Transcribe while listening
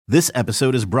This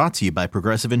episode is brought to you by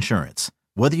Progressive Insurance.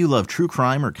 Whether you love true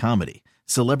crime or comedy,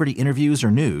 celebrity interviews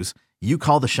or news, you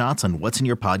call the shots on what's in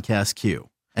your podcast queue.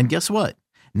 And guess what?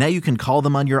 Now you can call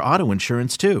them on your auto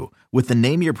insurance too with the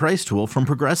Name Your Price tool from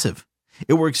Progressive.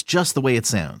 It works just the way it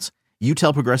sounds. You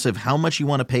tell Progressive how much you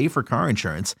want to pay for car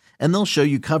insurance, and they'll show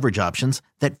you coverage options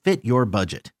that fit your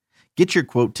budget. Get your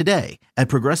quote today at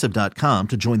Progressive.com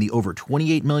to join the over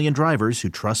 28 million drivers who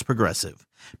trust Progressive.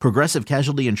 Progressive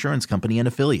Casualty Insurance Company and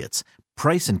Affiliates.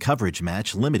 Price and coverage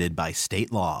match limited by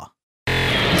state law.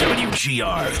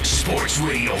 WGR Sports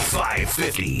Radio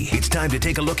 550. It's time to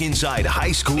take a look inside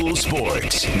high school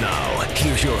sports. Now,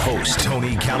 here's your host,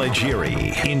 Tony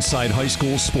Caligiuri. Inside High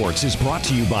School Sports is brought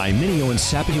to you by Mineo and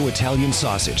Sapio Italian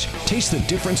Sausage. Taste the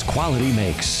difference quality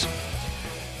makes.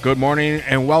 Good morning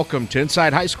and welcome to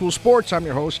Inside High School Sports. I'm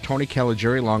your host, Tony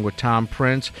Caligiuri, along with Tom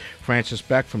Prince, Francis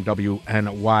Beck from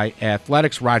WNY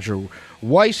Athletics. Roger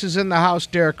Weiss is in the house.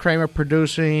 Derek Kramer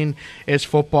producing. It's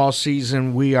football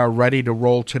season. We are ready to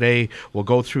roll today. We'll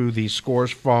go through the scores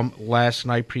from last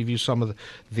night, preview some of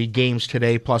the games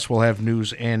today, plus we'll have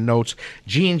news and notes.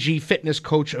 G&G Fitness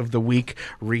Coach of the Week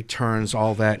returns,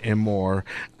 all that and more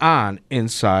on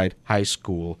Inside High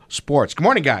School Sports. Good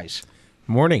morning, guys.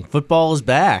 Morning. Football is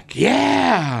back.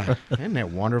 Yeah. Isn't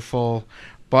that wonderful?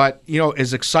 But, you know,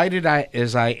 as excited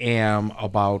as I am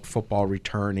about football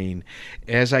returning,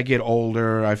 as I get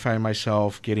older, I find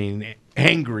myself getting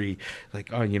angry.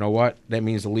 Like, oh, you know what? That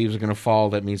means the leaves are going to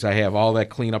fall. That means I have all that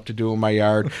cleanup to do in my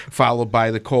yard, followed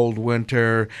by the cold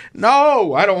winter.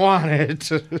 No, I don't want it.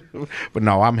 But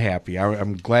no, I'm happy.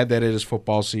 I'm glad that it is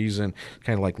football season,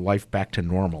 kind of like life back to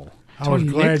normal. I was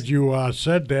glad you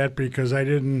said that because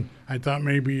I thought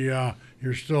maybe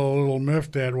you're still a little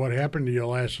miffed at what happened to you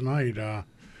last night.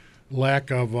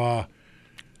 Lack of.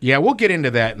 Yeah, we'll get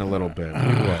into that in a little bit.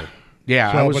 We will.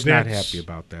 Yeah, I was not happy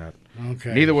about that.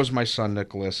 Okay. Neither was my son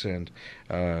Nicholas, and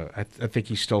I think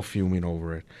he's still fuming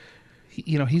over it.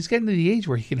 You know, he's getting to the age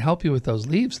where he can help you with those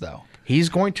leaves, though. He's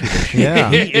going to. Yeah.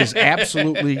 He is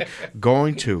absolutely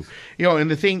going to. You know,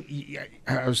 and the thing,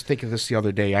 I was thinking this the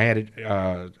other day.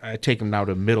 I take him now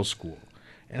to middle school.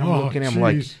 And I'm looking at him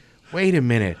like, wait a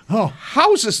minute. Oh.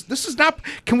 How is this? This is not,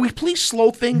 can we please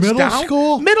slow things down? Middle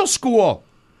school? Middle school.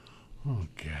 Oh,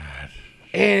 God.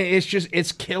 And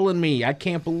it's killing me. I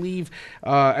can't believe.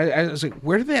 I was like,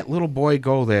 where did that little boy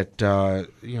go that,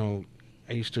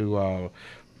 I used to,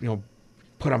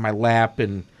 put on my lap,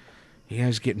 and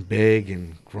he's getting big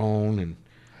and grown. And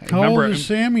how old is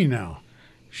Sammy now?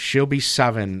 She'll be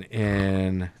 7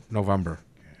 in November.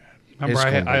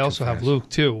 Remember, I also have Luke,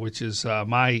 too, which is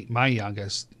my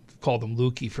youngest. Called him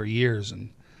Lukey for years, and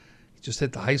he just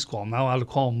hit the high school. I'm not allowed to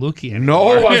call him Lukey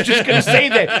anymore. No, I was just going to say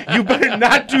that. You better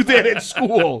not do that at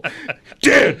school.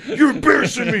 Dad, you're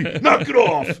embarrassing me. Knock it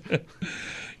off.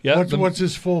 Yeah, what's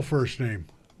his full first name?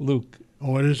 Luke.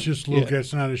 Oh, it is just Luke. Yeah.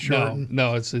 That's not a shorten.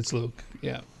 No, it's Luke.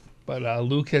 Yeah, but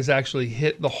Luke has actually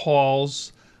hit the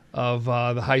halls of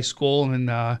the high school,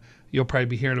 and you'll probably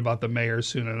be hearing about the mayor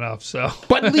soon enough. So,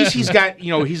 but at least he's got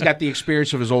the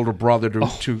experience of his older brother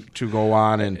to go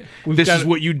on, and this is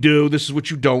what you do, this is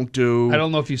what you don't do. I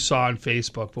don't know if you saw on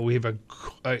Facebook, but we have an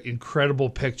incredible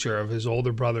picture of his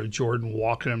older brother Jordan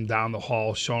walking him down the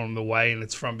hall, showing him the way, and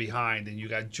it's from behind. And you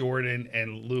got Jordan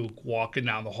and Luke walking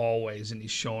down the hallways, and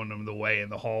he's showing them the way in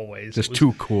the hallways. It's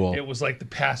too cool. It was like the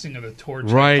passing of the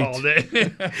torch, right? All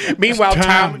day. Meanwhile,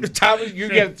 Tom, you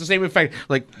get the same effect.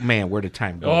 Like, man, where did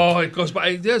time go? Oh, it goes by.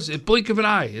 It does. It blink of an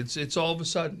eye. It's all of a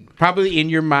sudden. Probably in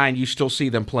your mind, you still see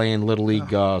them playing Little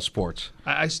League sports.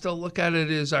 I still look at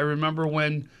it as I remember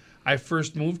when I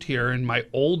first moved here, and my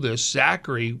oldest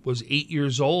Zachary was 8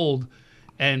 years old,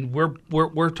 and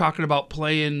we're talking about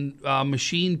playing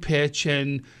machine pitch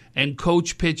and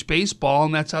coach pitch baseball,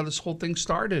 and that's how this whole thing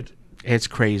started. It's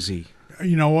crazy.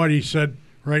 You know what he said?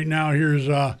 Right now, here's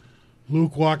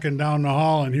Luke walking down the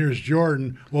hall, and here's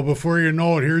Jordan. Well, before you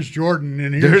know it, here's Jordan,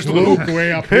 and here's Luke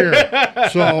way up here.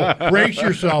 So brace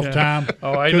yourself, Tom.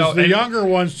 Oh, I know. Because the younger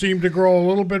ones seem to grow a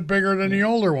little bit bigger than the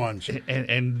older ones.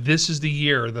 And this is the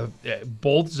year.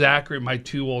 Both Zachary, my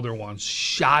two older ones,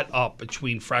 shot up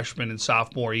between freshman and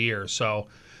sophomore year. So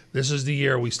this is the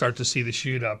year we start to see the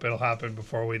shoot up. It'll happen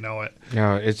before we know it.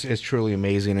 Yeah, it's truly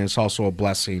amazing, and it's also a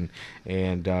blessing,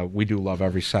 and we do love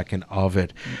every second of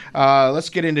it. Let's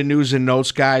get into news and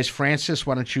notes, guys. Francis,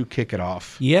 why don't you kick it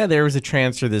off? Yeah, there was a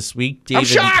transfer this week. I'm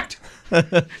shocked!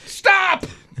 Stop!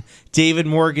 David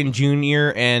Morgan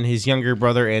Jr. and his younger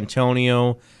brother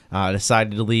Antonio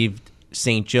decided to leave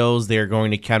St. Joe's. They're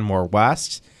going to Kenmore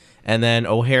West. And then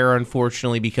O'Hara,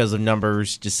 unfortunately, because of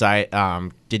numbers,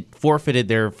 forfeited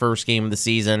their first game of the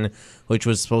season, which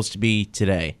was supposed to be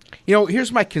today.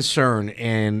 Here's my concern,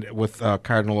 and with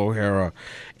Cardinal O'Hara,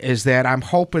 is that I'm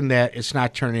hoping that it's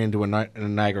not turning into a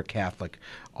Niagara Catholic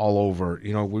all over.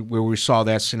 Where we saw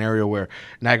that scenario where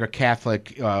Niagara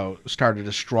Catholic started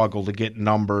to struggle to get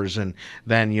numbers, and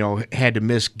then had to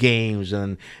miss games,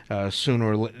 and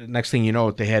next thing you know,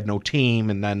 they had no team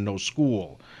and then no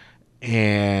school.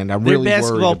 And I'm really worried about their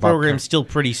basketball program's still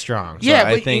pretty strong. So yeah,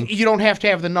 I but think you don't have to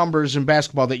have the numbers in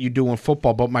basketball that you do in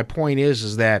football. But my point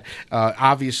is that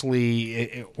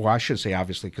obviously, I should say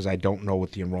obviously, because I don't know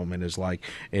what the enrollment is like,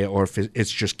 or if it's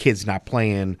just kids not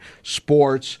playing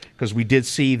sports. Because we did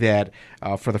see that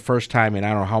for the first time in I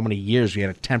don't know how many years, we had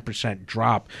a 10%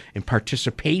 drop in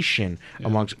participation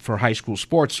for high school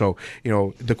sports. So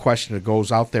the question that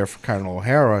goes out there for Cardinal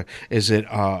O'Hara, is it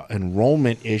an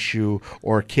enrollment issue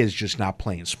or kids just not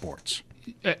playing sports?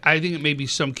 I think it may be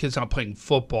some kids not playing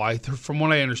football. From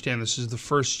what I understand, this is the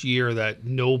first year that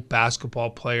no basketball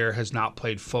player has not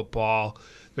played football.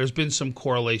 There's been some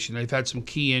correlation. They've had some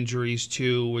key injuries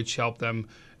too, which helped them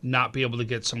not be able to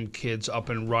get some kids up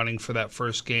and running for that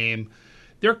first game.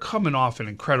 They're coming off an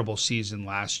incredible season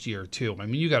last year too. I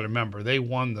mean, you got to remember, they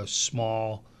won the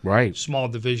small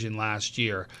division last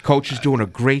year. Coach is doing a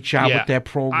great job with that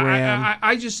program.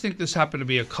 I just think this happened to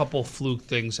be a couple fluke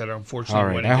things that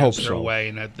unfortunately went against their way,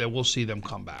 and that we'll see them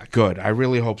come back. Good. I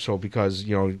really hope so, because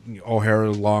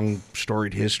O'Hara's long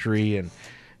storied history, and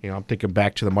I'm thinking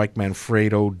back to the Mike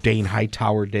Manfredo, Dane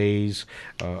Hightower days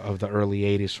of the early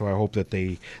 '80s. So I hope that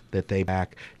they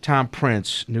back. Tom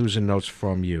Prince, news and notes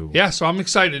from you. Yeah, so I'm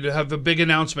excited to have a big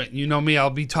announcement. You know me, I'll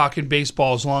be talking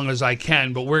baseball as long as I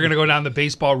can, but we're going to go down the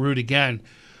baseball route again.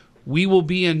 We will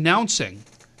be announcing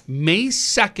May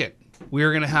 2nd. We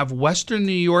are going to have Western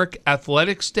New York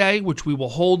Athletics Day, which we will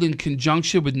hold in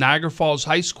conjunction with Niagara Falls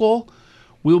High School.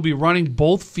 We'll be running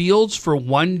both fields for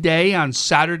one day on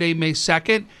Saturday, May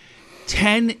 2nd.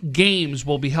 10 games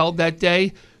will be held that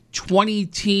day. 20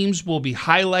 teams will be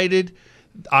highlighted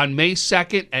on May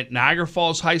 2nd at Niagara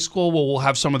Falls High School, where we'll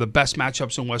have some of the best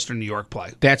matchups in Western New York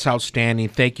play. That's outstanding.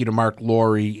 Thank you to Mark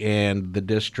Laurie and the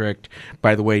district.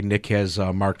 By the way, Nick has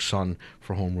Mark's son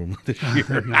for homeroom this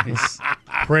year. Nice.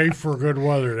 Pray for good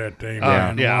weather that day,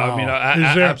 man. Yeah, wow. I mean,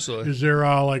 absolutely. Is there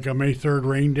like a May 3rd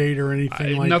rain date or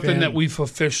anything like that? Nothing that we've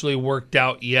officially worked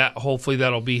out yet. Hopefully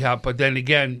that'll be happening. But then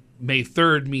again, May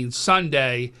 3rd means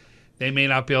Sunday. They may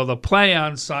not be able to play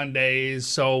on Sundays,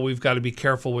 so we've got to be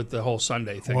careful with the whole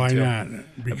Sunday thing. Why too. not?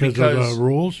 Because of the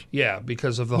rules? Yeah,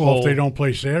 because of the Well, whole. if they don't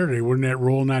play Saturday, wouldn't that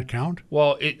rule not count?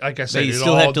 Well, like I said, They it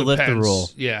still all have to depends. lift the rule.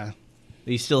 Yeah.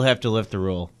 They still have to lift the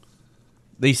rule.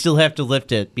 They still have to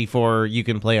lift it before you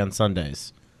can play on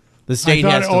Sundays. The state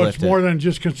has to lift it's more than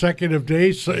just consecutive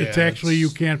days. So it's Yeah, actually you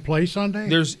can't play Sunday.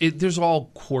 There's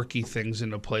all quirky things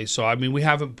into play. So I mean,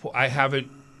 I haven't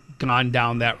gone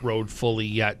down that road fully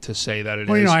yet to say that it is.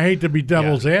 Well, I hate to be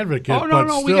devil's advocate. Oh no, but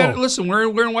no, still. we got it. Listen, we're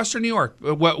in Western New York.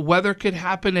 Weather could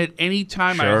happen at any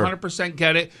time. Sure. I 100%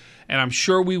 get it, and I'm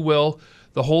sure we will.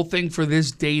 The whole thing for this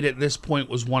date at this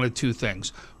point was one of two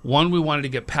things. One, we wanted to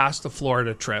get past the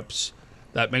Florida trips.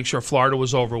 That make sure Florida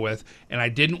was over with, and I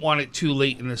didn't want it too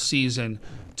late in the season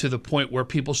to the point where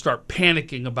people start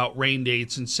panicking about rain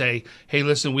dates and say, hey,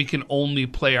 listen, we can only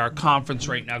play our conference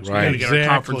right now because we got to get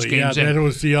our conference games in. That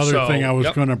was the other thing I was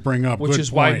going to bring up. Which Good is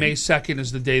point. why May 2nd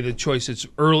is the day of the choice. It's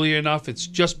early enough. It's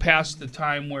just past the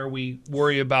time where we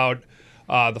worry about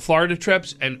the Florida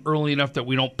trips, and early enough that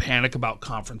we don't panic about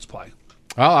conference play.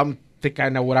 Well, I think I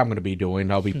know what I'm going to be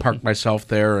doing. I'll be parked myself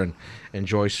there and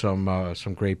enjoy some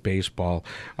great baseball.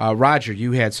 Roger,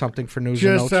 you had something for news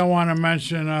and notes? Just I want to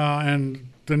mention, and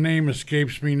the name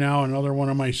escapes me now, another one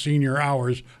of my senior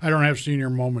hours. I don't have senior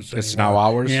moments anymore. It's now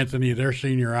hours? Anthony, they're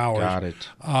senior hours. Got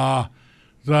it.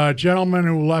 The gentleman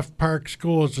who left Park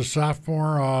School as a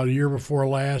sophomore the year before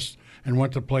last and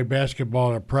went to play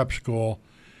basketball at a prep school,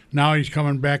 now he's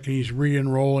coming back and he's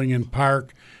re-enrolling in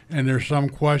Park, and there's some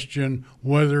question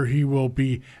whether he will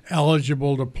be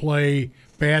eligible to play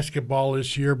basketball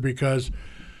this year because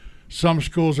some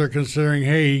schools are considering,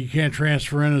 hey, he can't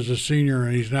transfer in as a senior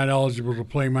and he's not eligible to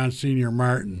play Monsignor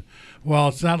Martin. Well,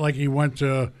 it's not like he went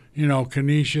to,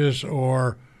 Canisius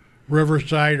or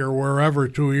Riverside or wherever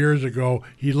 2 years ago.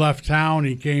 He left town.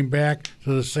 He came back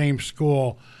to the same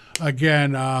school.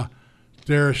 Again,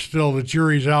 there's still the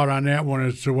jury's out on that one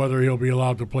as to whether he'll be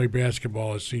allowed to play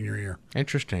basketball his senior year.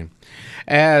 Interesting.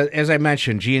 As I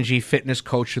mentioned, G&G Fitness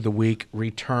Coach of the Week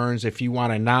returns. If you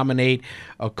want to nominate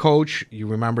a coach, you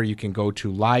can go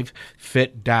to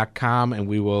livefit.com and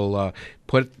we will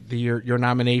put your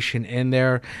nomination in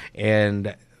there.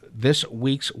 And this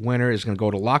week's winner is going to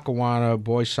go to Lackawanna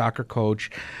boys soccer coach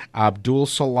Abdul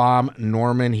Salam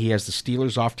Norman. He has the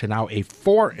Steelers off to now a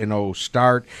 4-0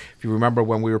 start. If you remember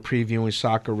when we were previewing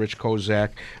soccer, Rich Kozak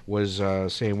was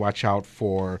saying watch out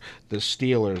for the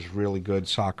Steelers. Really good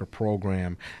soccer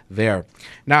program there.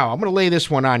 Now, I'm going to lay this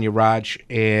one on you, Raj,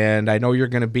 and I know you're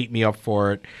going to beat me up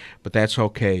for it, but that's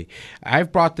okay.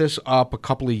 I've brought this up a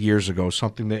couple of years ago,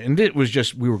 and it was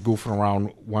just we were goofing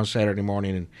around one Saturday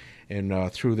morning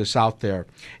and threw this out there.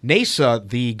 NASA,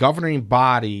 the governing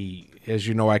body, as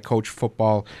you know, I coach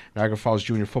football, Niagara Falls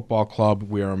Junior Football Club.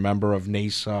 We are a member of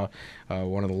NASA,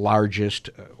 one of the largest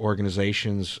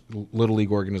organizations, Little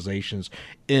League organizations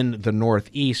in the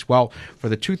Northeast. Well, for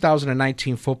the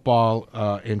 2019 football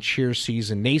and cheer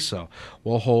season, NASA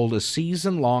will hold a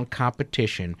season-long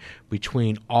competition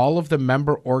between all of the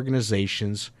member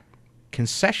organizations'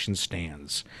 concession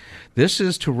stands. This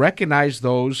is to recognize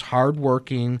those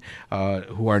hardworking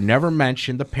who are never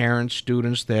mentioned, the parents,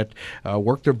 students that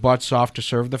work their butts off to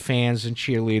serve the fans and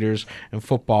cheerleaders and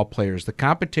football players. The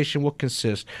competition will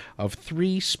consist of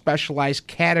 3 specialized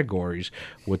categories,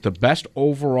 with the best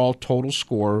overall total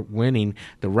score winning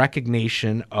the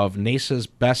recognition of NASA's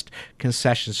best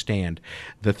concession stand.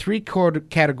 The 3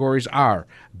 categories are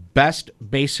best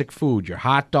basic food, your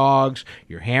hot dogs,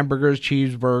 your hamburgers,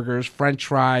 cheeseburgers, french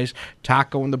fries,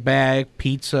 taco in the bag,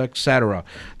 pizza, etc.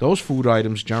 Those food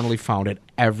items generally found at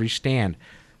every stand.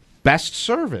 Best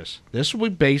service. This will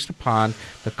be based upon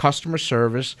the customer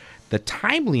service, the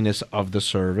timeliness of the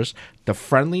service, the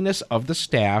friendliness of the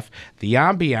staff, the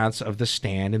ambiance of the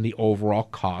stand, and the overall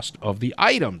cost of the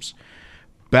items.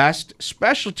 Best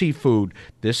specialty food.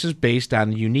 This is based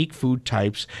on unique food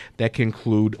types that can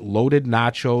include loaded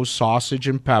nachos, sausage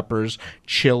and peppers,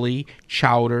 chili,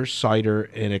 chowder, cider,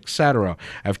 and etc.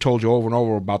 I've told you over and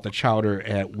over about the chowder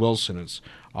at Wilson. It's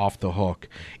off the hook.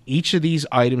 Each of these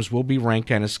items will be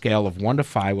ranked on a scale of 1 to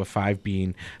 5, with 5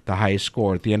 being the highest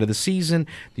score. At the end of the season,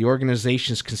 the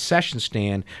organization's concession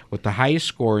stand with the highest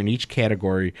score in each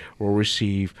category will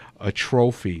receive a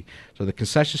trophy. So the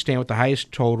concession stand with the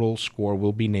highest total score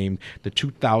will be named the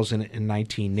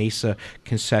 2019 NASA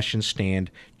Concession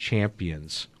Stand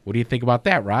Champions. What do you think about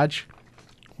that, Raj?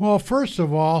 Well, first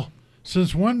of all,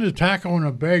 since when did taco in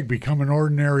a bag become an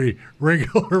ordinary,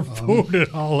 regular food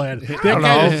and all that? I don't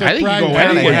know. I think you go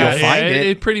anywhere, you'll find it.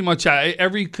 It pretty much,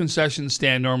 every concession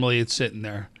stand, normally it's sitting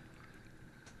there.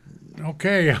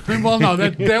 Okay. Well, no,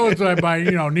 that was my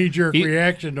knee-jerk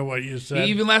reaction to what you said.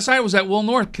 Even last night I was at Will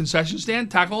North concession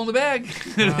stand, taco in the bag.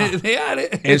 They had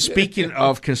it. And speaking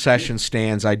of concession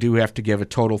stands, I do have to give a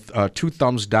total 2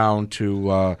 thumbs down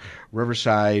to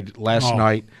Riverside last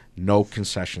night. No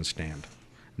concession stand.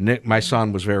 Nick, my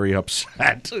son, was very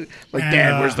upset.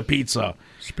 Dad, where's the pizza?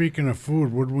 Speaking of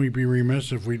food, would we be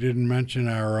remiss if we didn't mention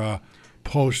our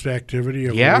post-activity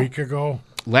of a week ago?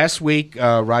 Last week,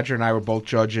 Roger and I were both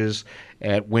judges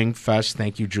at Wing Fest.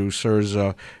 Thank you, Drew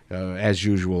Surza. As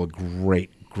usual, a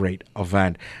great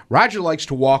event. Roger likes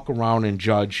to walk around and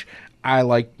judge.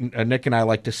 Nick and I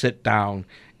like to sit down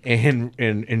and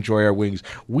enjoy our wings.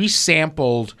 We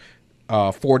sampled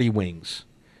 40 wings,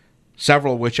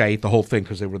 several of which I ate the whole thing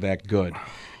because they were that good.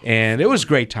 And it was a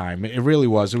great time. It really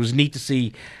was. It was neat to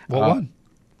see. What won?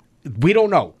 We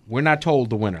don't know. We're not told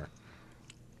the winner.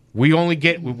 We only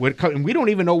we don't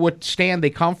even know what stand they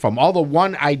come from. Although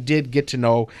one I did get to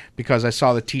know because I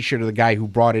saw the T-shirt of the guy who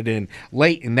brought it in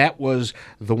late, and that was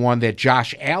the one that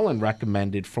Josh Allen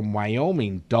recommended from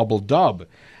Wyoming, Double Dub.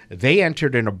 They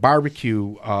entered in a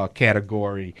barbecue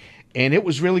category, and it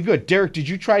was really good. Derek, did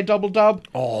you try Double Dub?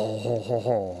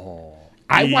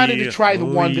 I wanted to try the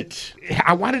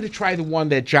one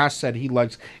that Josh said he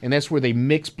likes, and that's where they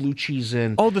mix blue cheese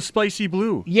in. Oh, the spicy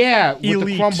blue. Yeah, with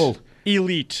the crumbled.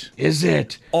 Elite. Is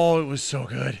it? Oh, it was so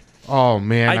good. Oh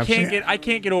man, I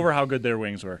can't get over how good their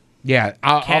wings were. Yeah,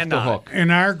 off the hook. In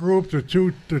our group, the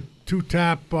two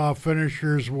top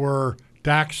finishers were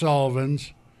Doc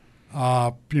Sullivan's,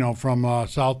 from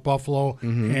South Buffalo,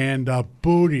 and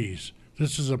Booties.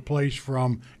 This is a place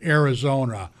from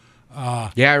Arizona.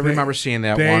 I remember seeing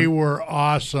that one. They were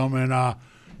awesome, and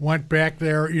went back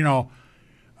there. You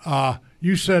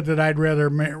said that I'd rather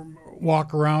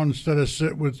walk around instead of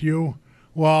sit with you.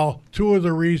 Well, 2 of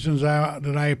the reasons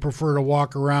that I prefer to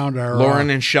walk around are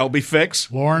Lauren and Shelby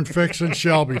Fix. Lauren Fix and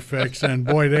Shelby Fix, and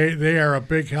boy, they are a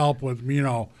big help with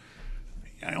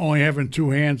only having 2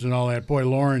 hands and all that. Boy,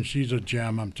 Lauren, she's a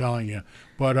gem, I'm telling you.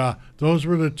 But those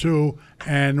were the 2,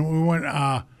 and we went.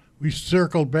 We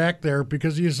circled back there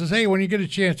because he says, "Hey, when you get a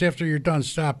chance after you're done,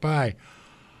 stop by."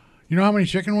 You know how many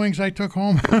chicken wings I took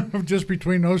home just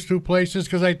between those 2 places?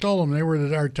 Because I told them they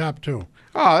were our top 2.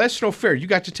 Oh, that's no fair. You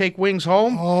got to take wings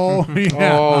home? Oh,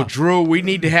 yeah. Oh, Drew, we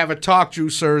need to have a talk,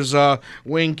 Juicers.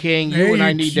 Wing King, you and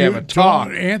I need to have a talk.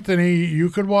 Anthony, you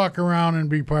could walk around and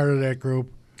be part of that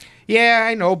group. Yeah,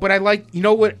 I know, but I like, you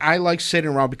know what? I like sitting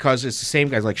around because it's the same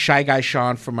guys, like Shy Guy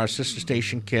Sean from our sister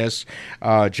station Kiss,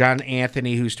 John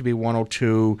Anthony, who used to be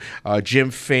 102,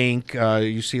 Jim Fink.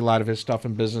 You see a lot of his stuff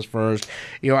in Business First.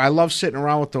 You know, I love sitting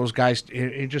around with those guys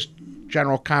and just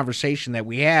general conversation that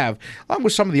we have, along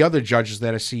with some of the other judges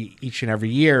that I see each and every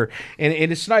year. And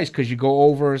it's nice because you go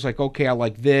over, it's like, okay, I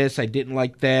like this, I didn't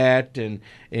like that, and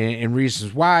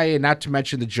reasons why, and not to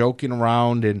mention the joking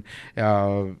around, and,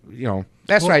 you know,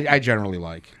 that's what I generally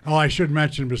like. Oh, I should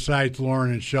mention, besides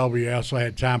Lauren and Shelby, I also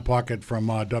had Tom Puckett from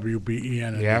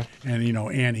WBEN and you know,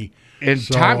 Annie. And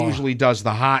so, Tom usually does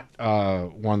the hot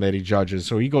one that he judges.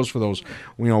 So he goes for those,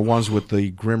 you know, ones with the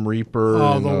Grim Reaper.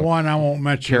 Oh, and the one I won't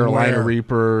mention. Carolina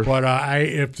Reaper. But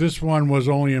if this one was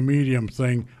only a medium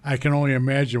thing, I can only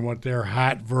imagine what their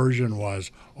hot version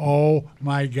was. Oh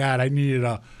my God, I needed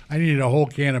a whole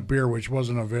can of beer, which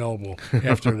wasn't available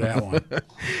after that one.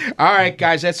 All right,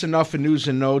 guys, that's enough of news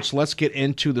and notes. Let's get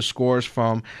into the scores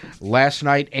from last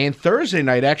night and Thursday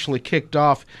night. Actually kicked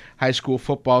off high school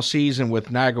football season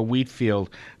with Niagara Wheatfield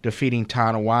defeating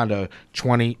Tonawanda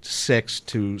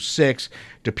 26-6.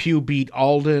 Depew beat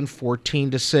Alden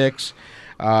 14-6.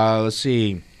 Let's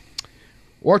see.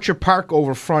 Orchard Park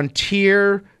over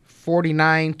Frontier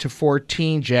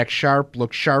 49-14. Jack Sharp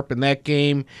looked sharp in that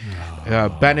game.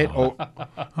 Bennett. What?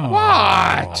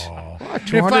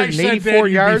 284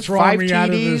 yards, 5 me out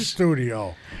of the TDs.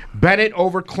 studio. Bennett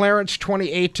over Clarence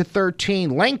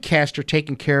 28-13. Lancaster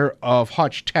taking care of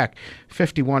Hutch Tech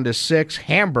 51-6.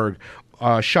 Hamburg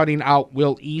shutting out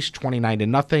Will East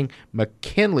 29-0.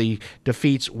 McKinley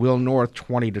defeats Will North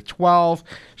 20-12.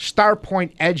 Star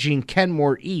Point edging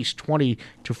Kenmore East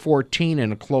 20-14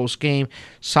 in a close game.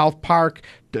 South Park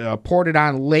poured it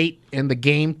on late in the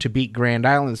game to beat Grand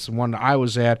Island. This is the one that I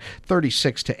was at,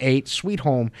 36-8. Sweet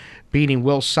Home beating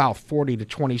Will South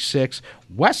 40-26.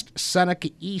 West Seneca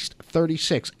East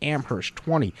 36. Amherst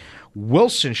 20.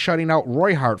 Wilson shutting out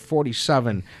Roy Hart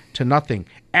 47-0.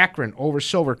 Akron over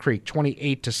Silver Creek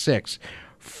 28-6.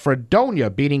 Fredonia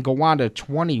beating Gowanda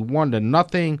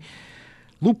 21-0.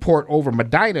 Newport over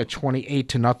Medina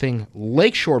 28-0.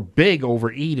 Lakeshore big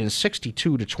over Eden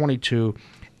 62-22.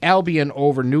 Albion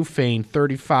over Newfane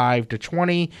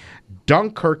 35-20.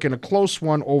 Dunkirk in a close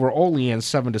one over Olean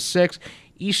 7-6.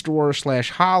 East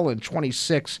Aurora/Holland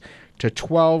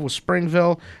 26-12 with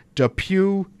Springville.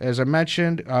 Depew, as I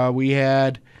mentioned, we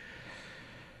had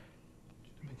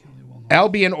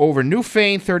Albion over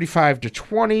Newfane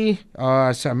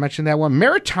 35-20. So I mentioned that one.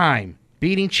 Maritime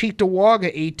beating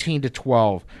Cheektowaga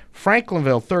 18-12.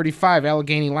 Franklinville 35.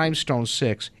 Allegheny Limestone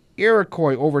 6.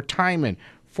 Iroquois over Timon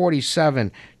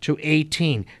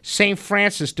 47-18. St.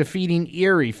 Francis defeating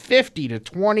Erie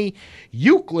 50-20.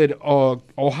 Euclid,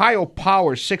 Ohio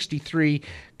Power 63.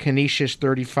 Canisius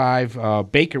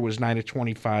 35. Baker was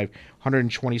 9-25,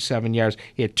 127 yards.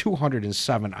 He had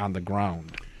 207 on the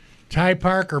ground. Ty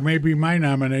Parker may be my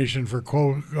nomination for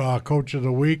Coach of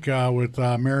the Week with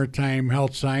Maritime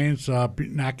Health Science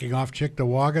knocking off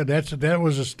Cheektowaga. That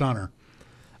was a stunner.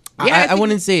 Yeah, I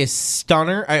wouldn't say a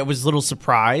stunner. I was a little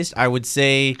surprised. I would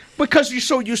say because you're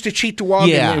so used to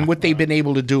Cheektowaga and what they've been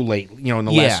able to do late, in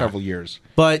the last several years.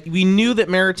 But we knew that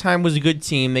Maritime was a good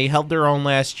team. They held their own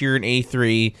last year in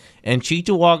A3. And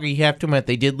Cheektowaga, you have to admit,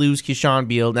 they did lose Keyshawn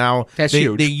Beal. Now that's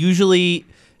huge. They usually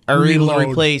are able to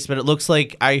replace, but it looks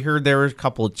like I heard there were a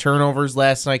couple of turnovers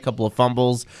last night, a couple of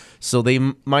fumbles. So they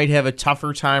might have a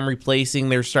tougher time replacing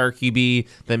their star QB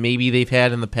than maybe they've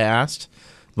had in the past.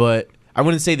 But I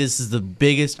wouldn't say this is the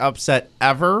biggest upset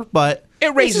ever, but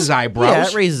it raises eyebrows. Yeah,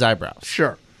 it raises eyebrows.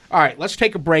 Sure. All right, let's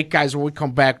take a break, guys. When we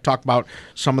come back, talk about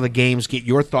some of the games, get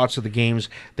your thoughts of the games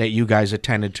that you guys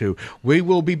attended to. We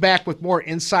will be back with more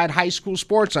Inside High School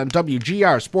Sports on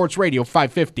WGR Sports Radio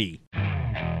 550.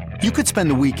 You could spend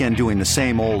the weekend doing the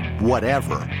same old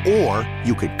whatever, or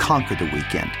you could conquer the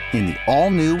weekend in the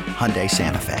all-new Hyundai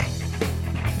Santa Fe.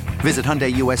 Visit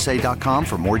HyundaiUSA.com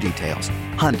for more details.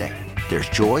 Hyundai. There's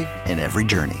joy in every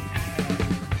journey.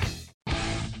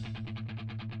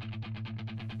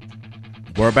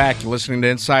 We're back. You're listening to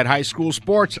Inside High School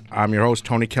Sports. I'm your host,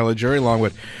 Tony Caligiuri, along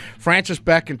with Francis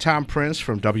Beck and Tom Prince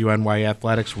from WNY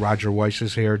Athletics. Roger Weiss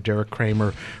is here. Derek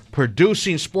Kramer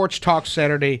producing Sports Talk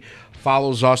Saturday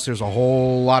follows us, there's a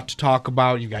whole lot to talk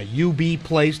about. You got UB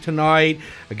plays tonight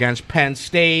against Penn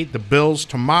State. The Bills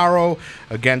tomorrow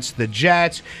against the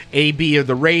Jets. AB of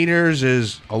the Raiders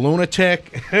is a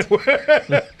lunatic,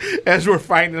 as we're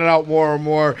finding out more and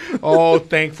more. Oh,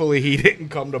 thankfully he didn't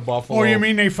come to Buffalo. Oh, you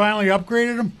mean they finally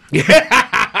upgraded him?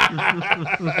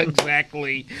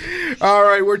 Exactly. All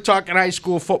right, we're talking high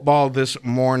school football this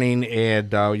morning,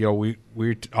 and we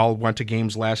all went to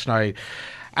games last night.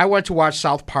 I went to watch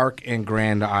South Park and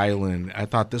Grand Island. I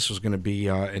thought this was going to be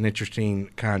an interesting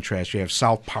contrast. You have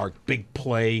South Park, big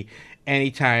play.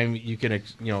 Anytime you can,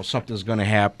 something's going to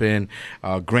happen.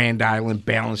 Grand Island,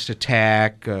 balanced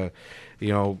attack.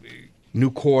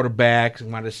 New quarterback.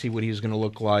 Wanted to see what he was going to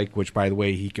look like. Which, by the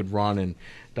way, he could run and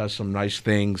does some nice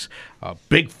things.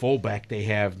 Big fullback they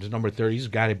have, the number 30. He's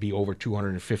got to be over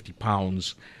 250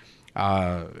 pounds.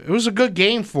 It was a good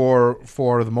game for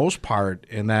the most part.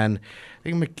 And then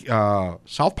I think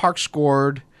South Park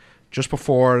scored just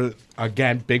before,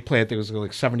 again, big play. I think it was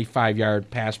like 75-yard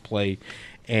pass play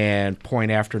and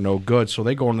point after no good. So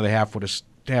they go into the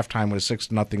halftime with a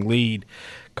 6-0 lead.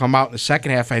 Come out in the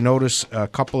second half, I noticed a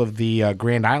couple of the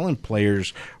Grand Island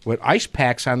players with ice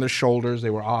packs on their shoulders. They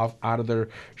were out of their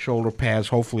shoulder pads.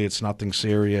 Hopefully it's nothing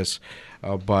serious.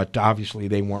 But obviously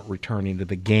they weren't returning to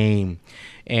the game.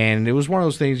 And it was one of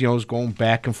those things, it was going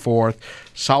back and forth.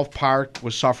 South Park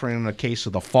was suffering in the case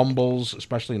of the fumbles,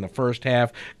 especially in the first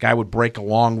half. Guy would break a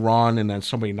long run, and then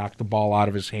somebody knocked the ball out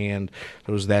of his hand.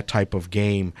 It was that type of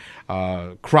game.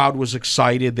 Crowd was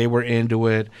excited. They were into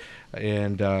it.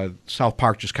 And South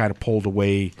Park just kind of pulled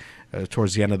away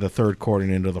towards the end of the third quarter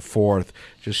and into the fourth.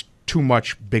 Just too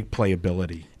much big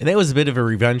playability. And that was a bit of a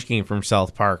revenge game from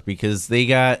South Park because they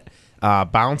got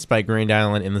bounced by Grand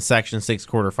Island in the Section 6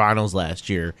 quarterfinals last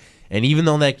year. And even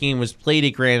though that game was played at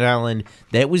Grand Island,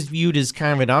 that was viewed as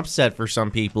kind of an upset for some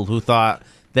people who thought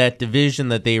that division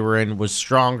that they were in was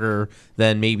stronger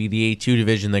than maybe the A2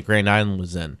 division that Grand Island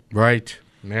was in. Right,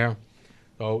 yeah.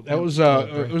 So that was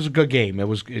it was a good game. It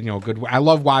was good. I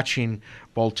love watching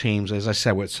both teams. As I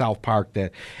said with South Park,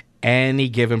 that any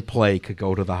given play could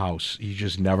go to the house. You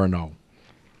just never know,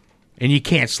 and you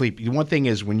can't sleep. The one thing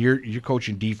is when you're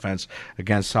coaching defense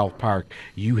against South Park,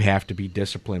 you have to be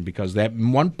disciplined because that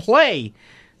one play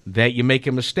that you make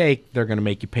a mistake, they're going to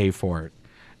make you pay for it,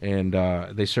 and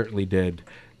they certainly did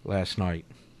last night.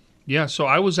 Yeah, so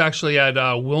I was actually at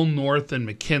Will North and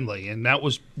McKinley, and that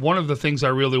was one of the things I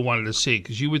really wanted to see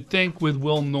because you would think with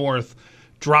Will North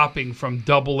dropping from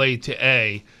AA to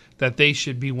A that they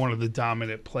should be one of the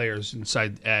dominant players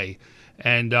inside A,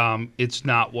 and it's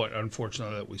not what,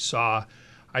 unfortunately, that we saw.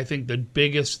 I think the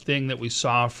biggest thing that we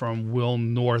saw from Will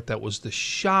North that was the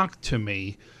shock to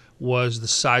me was the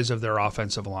size of their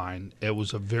offensive line. It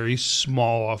was a very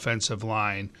small offensive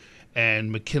line,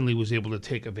 and McKinley was able to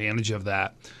take advantage of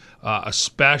that.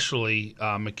 Especially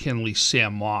McKinley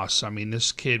Sam Moss. I mean,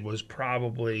 this kid was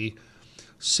probably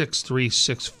 6'3",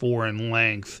 6'4" in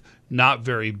length, not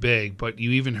very big, but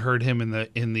you even heard him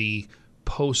in the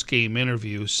post-game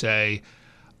interview say,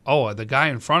 "Oh, the guy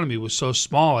in front of me was so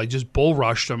small, I just bull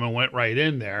rushed him and went right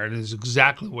in there." And it's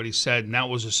exactly what he said, and that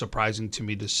was surprising to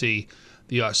me to see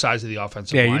the size of the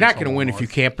offensive line. Yeah, you're not going to win if you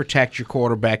can't protect your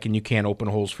quarterback and you can't open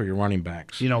holes for your running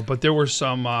backs. But there were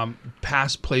some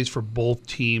pass plays for both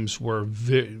teams were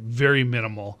very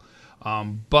minimal.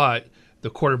 But the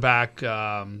quarterback,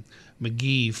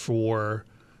 McGee for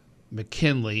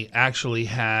McKinley, actually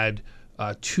had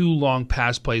 2 long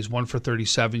pass plays, one for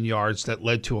 37 yards that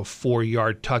led to a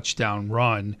 4-yard touchdown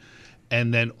run,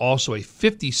 and then also a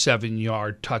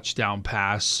 57-yard touchdown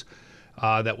pass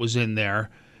that was in there.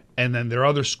 And then their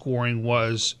other scoring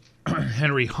was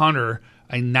Henry Hunter,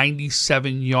 a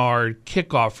 97-yard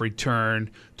kickoff return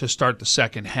to start the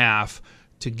second half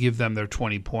to give them their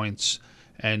 20 points.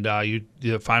 And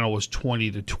the final was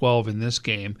 20-12 in this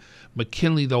game.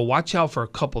 McKinley, though, watch out for a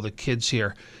couple of the kids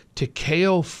here.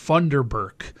 Takeo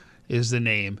Funderburk is the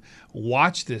name.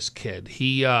 Watch this kid.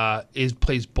 He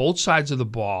plays both sides of the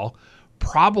ball,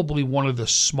 probably one of the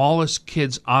smallest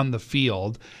kids on the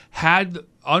field, had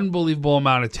unbelievable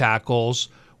amount of tackles,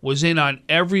 was in on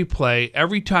every play.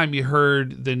 Every time you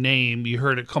heard the name, you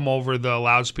heard it come over the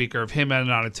loudspeaker of him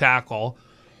in on a tackle.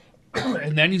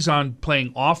 And then he's on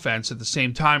playing offense at the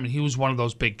same time, and he was one of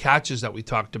those big catches that we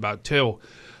talked about too.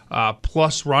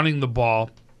 Plus running the ball.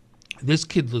 This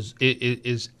kid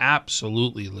is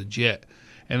absolutely legit.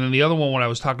 And then the other one, when I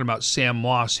was talking about Sam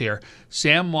Moss here,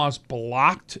 Sam Moss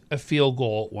blocked a field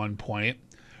goal at one point,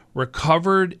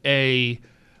 recovered a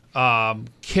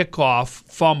kickoff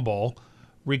fumble,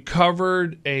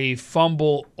 recovered a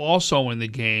fumble also in the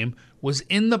game, was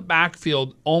in the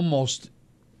backfield almost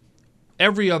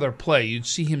every other play, you'd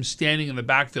see him standing in the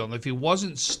backfield. And if he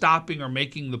wasn't stopping or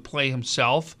making the play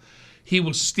himself, he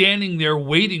was standing there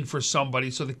waiting for somebody.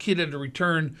 So the kid had to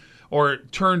return or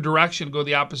turn direction, go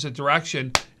the opposite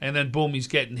direction, and then boom, he's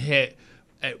getting hit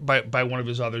by one of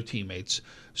his other teammates.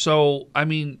 So, I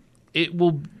mean, it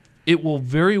will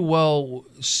very well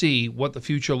see what the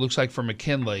future looks like for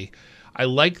McKinley. I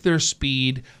like their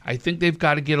speed. I think they've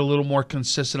got to get a little more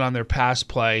consistent on their pass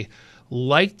play.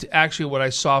 Liked actually what I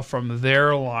saw from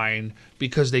their line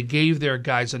because they gave their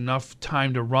guys enough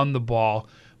time to run the ball.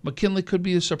 McKinley could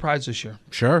be a surprise this year.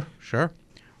 Sure.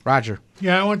 Roger.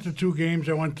 Yeah, I went to 2 games.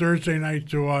 I went Thursday night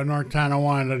to North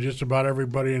Tonawanda. Just about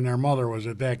everybody and their mother was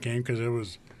at that game because it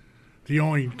was the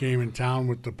only game in town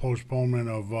with the postponement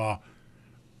of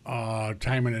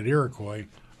timing at Iroquois.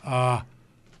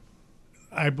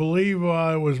 I believe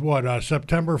it was,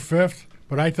 September 5th?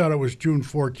 But I thought it was June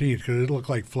 14th because it looked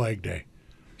like Flag Day.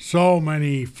 So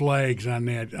many flags on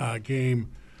that game.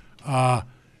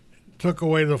 Took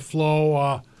away the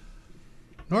flow.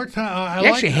 I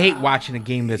actually hate watching a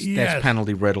game that's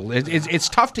penalty riddled. It's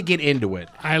tough to get into it.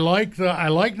 I like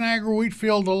Niagara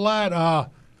Wheatfield a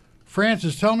lot.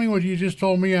 Francis, tell me what you just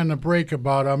told me on the break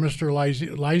about Mr.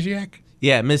 Lysiak.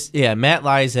 Yeah, Matt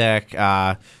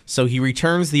Lysiak. So he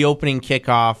returns the opening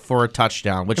kickoff for a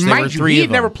touchdown, which there were 3 he of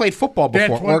them. never played football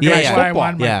before. That's why I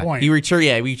wanted my point. He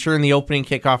returned the opening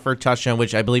kickoff for a touchdown,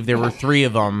 which I believe there were 3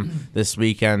 of them this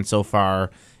weekend so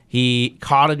far. He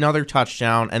caught another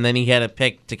touchdown, and then he had a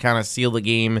pick to kind of seal the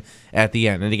game at the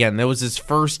end. And again, that was his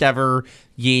first ever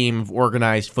game of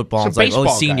organized football. It's like,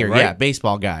 senior, guy, right? Yeah,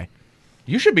 baseball guy.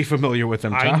 You should be familiar with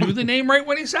him, Tom. I knew the name right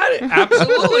when he said it.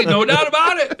 Absolutely, no doubt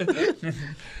about it.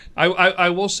 I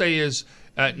will say is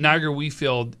Niagara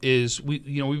Wheatfield is we've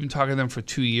been talking to them for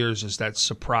 2 years as that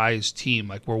surprise team.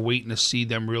 Like we're waiting to see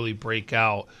them really break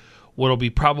out. What'll be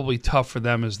probably tough for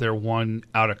them is their one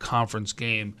out of conference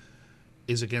game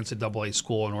is against a AA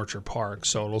school in Orchard Park.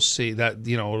 So it'll see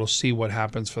what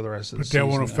happens for the rest of the season. But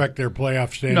that won't affect their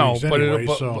playoff standings anyway,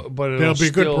 but it'll be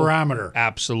a good parameter.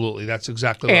 Absolutely. That's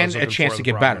exactly what I was looking for. And a chance to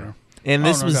get better. And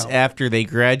this was after they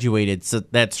graduated, so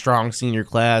that strong senior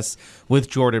class with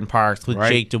Jordan Parks, with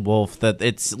Jake DeWolf, that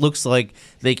it looks like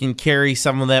they can carry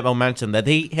some of that momentum that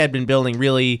they had been building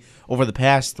really over the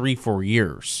past 3-4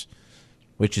 years,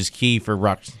 which is key for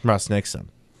Russ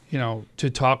Nixon. To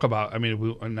talk about,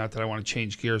 not that I want to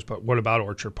change gears, but what about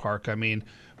Orchard Park? I mean,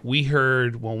 we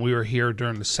heard when we were here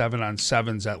during the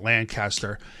 7-on-7s at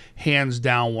Lancaster, hands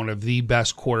down one of the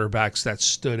best quarterbacks that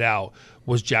stood out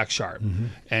was Jack Sharp. Mm-hmm.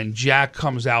 And Jack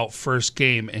comes out first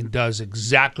game and does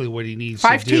exactly what he needs to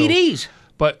do. 5 TDs.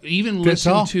 But even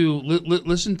listen to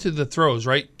the throws,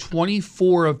 right?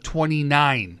 24 of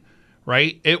 29.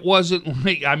 Right? It wasn't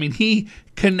like, he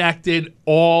connected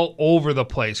all over the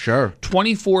place. Sure.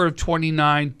 24 of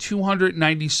 29,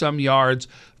 290-some yards,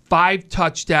 5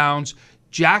 touchdowns.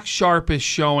 Jack Sharp is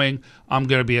showing, I'm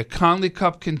going to be a Conley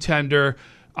Cup contender.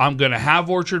 I'm going to have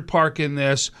Orchard Park in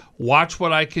this. Watch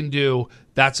what I can do.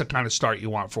 That's the kind of start you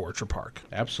want for Orchard Park.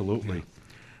 Absolutely.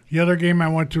 The other game I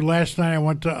went to last night, I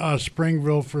went to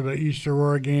Springville for the East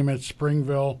Aurora game at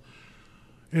Springville.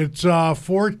 It's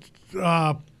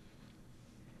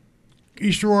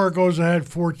East Aurora goes ahead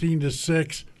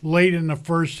 14-6 late in the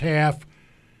first half.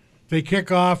 They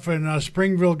kick off, and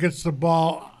Springville gets the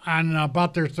ball on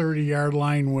about their 30-yard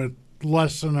line with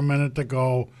less than a minute to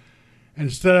go.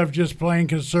 Instead of just playing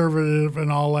conservative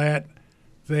and all that,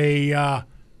 they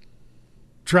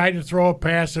tried to throw a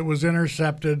pass that was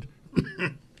intercepted.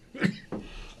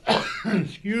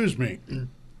 Excuse me.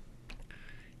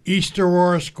 East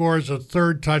Aurora scores a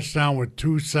third touchdown with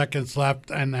 2 seconds left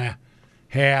in the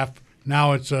half.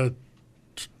 Now it's a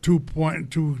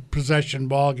 2-possession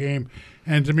ball game.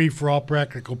 And to me, for all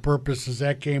practical purposes,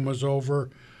 that game was over.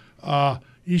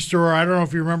 East Aurora, I don't know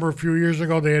if you remember a few years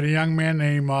ago, they had a young man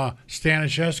named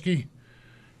Staniszewski.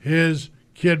 His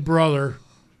kid brother,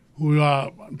 who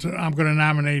I'm going to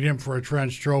nominate him for a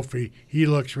Trench Trophy. He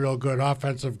looks real good.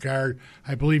 Offensive guard.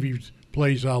 I believe he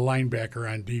plays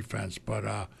linebacker on defense.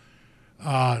 But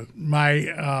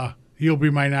he'll be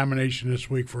my nomination this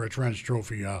week for a Trench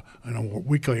Trophy,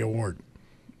 weekly award.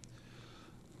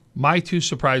 My 2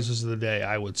 surprises of the day,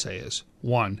 I would say, is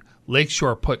 1,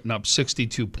 Lakeshore putting up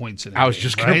 62 points in a game. I was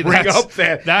just going to bring up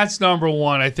that. That's number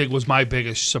 1, I think, was my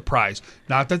biggest surprise.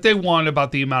 Not that they won,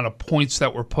 about the amount of points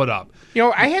that were put up.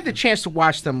 I had the chance to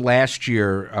watch them last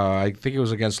year. I think it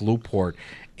was against Newport.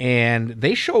 and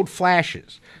they showed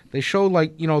flashes. They showed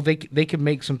they could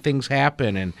make some things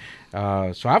happen, and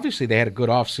so obviously they had a good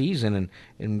off season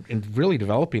and really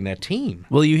developing that team.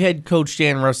 Well, you had Coach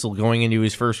Dan Russell going into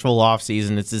his first full off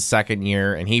season. It's his second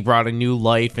year, and he brought a new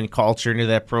life and culture into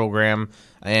that program,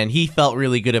 and he felt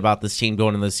really good about this team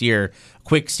going into this year.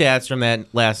 Quick stats from that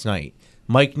last night.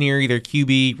 Mike Neary, their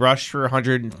QB, rushed for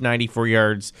 194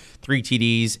 yards, 3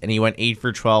 TDs, and he went 8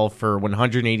 for 12 for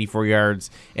 184 yards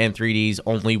and 3 Ds,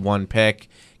 only 1 pick.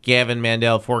 Gavin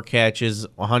Mandel, 4 catches,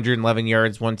 111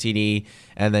 yards, 1 TD,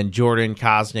 and then Jordan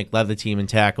Kosnick led the team in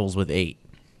tackles with 8.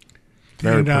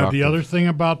 And the other thing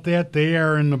about that, they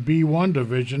are in the B1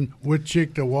 division with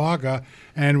Cheektowaga,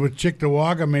 and with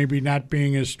Cheektowaga maybe not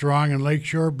being as strong and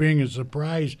Lakeshore being a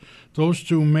surprise, those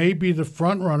two may be the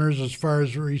front runners as far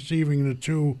as receiving the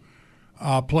 2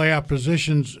 playoff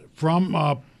positions from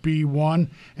B1,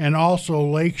 and also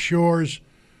Lakeshore's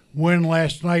win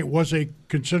last night was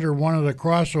considered one of the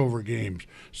crossover games.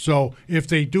 So if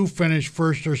they do finish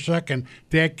first or second,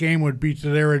 that game would be to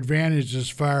their advantage as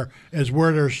far as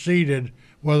where they're seated,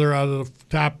 whether out of the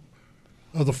top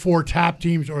of the 4 top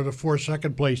teams or the 4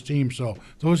 second place teams. So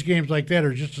those games like that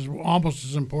are just almost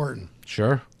as important.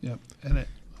 Sure. Yep.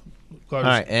 All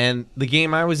right, and the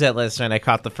game I was at last night, I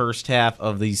caught the first half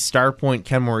of the Star Point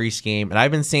Kenmore East game, and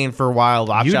I've been saying for a while,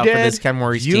 watch out for this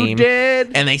Kenmore East team. You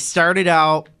did. And they started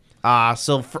out.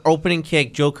 So for opening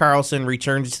kick, Joe Carlson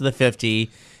returns to the 50,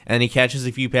 and he catches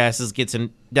a few passes, gets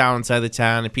him down inside the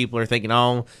 10, and people are thinking,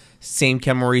 oh, same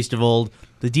Kenmore East of old.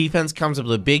 The defense comes up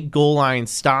with a big goal line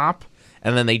stop,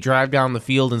 and then they drive down the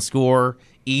field and score.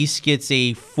 East gets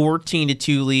a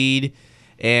 14-2 lead,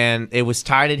 and it was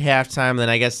tied at halftime. Then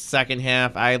I guess second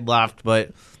half I had left,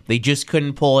 but they just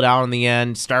couldn't pull it out in the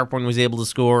end. Starpoint was able to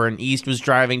score, and East was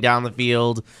driving down the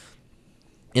field.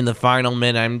 In the final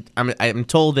minute, I'm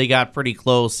told they got pretty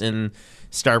close in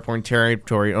Starpoint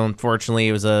territory. Unfortunately,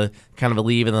 it was a kind of a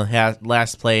leave in the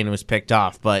last play, and it was picked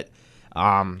off. But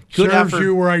good Serves effort.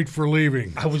 you right for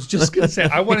leaving. I was just going to say,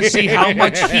 I want to see how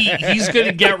much heat he's going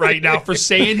to get right now for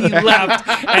saying he left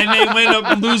and they went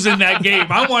up losing that game.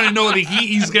 I want to know the heat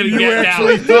he's going to get now. You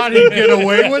actually thought he'd get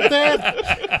away with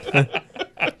that?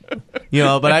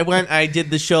 But I did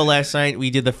the show last night. We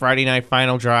did the Friday night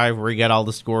final drive where we got all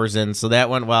the scores in, so that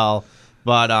went well.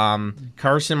 But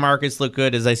Carson Marcus looked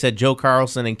good. As I said, Joe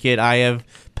Carlson and Kid I have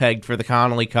pegged for the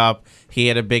Connolly Cup. He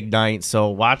had a big night, so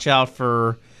watch out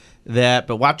for that.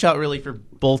 But watch out really for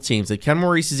both teams. If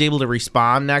Kenmore East is able to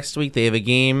respond next week, they have a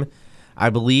game, I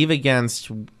believe,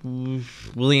 against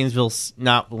Williamsville.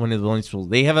 Not Williamsville.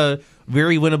 They have a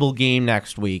very winnable game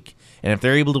next week. And if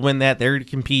they're able to win that, they're to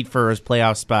compete for a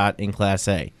playoff spot in Class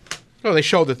A. Well, they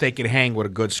showed that they can hang with a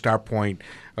good Star Point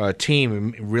team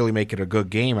and really make it a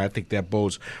good game. I think that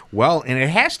bodes well. And it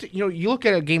has to, you look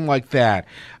at a game like that,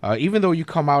 even though you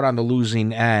come out on the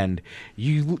losing end,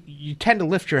 you tend to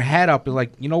lift your head up and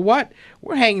like, you know what?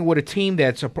 We're hanging with a team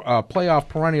that's a playoff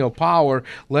perennial power.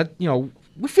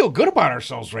 We feel good about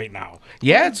ourselves right now.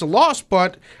 Yeah, it's a loss,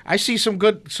 but I see some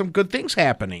good things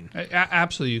happening.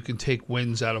 Absolutely, you can take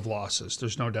wins out of losses.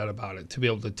 There's no doubt about it. To be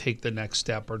able to take the next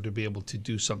step or to be able to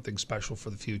do something special for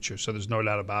the future. So there's no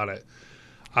doubt about it.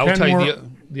 I will tell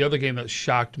you the other game that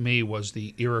shocked me was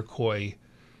the Iroquois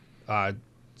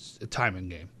Timon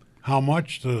game. How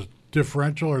much? The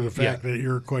differential or the fact that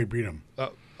Iroquois beat them?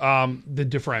 The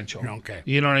differential. Okay.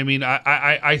 You know what I mean?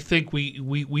 I think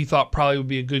we thought probably would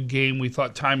be a good game. We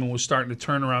thought Timon was starting to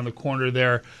turn around the corner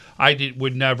there.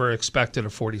 Would never expected a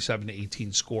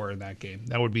 47-18 score in that game.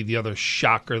 That would be the other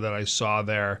shocker that I saw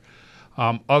there.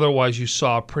 Otherwise, you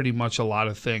saw pretty much a lot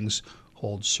of things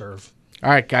hold serve. All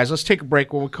right, guys, let's take a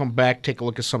break. When we come back, take a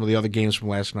look at some of the other games from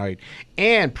last night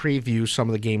and preview some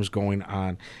of the games going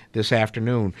on this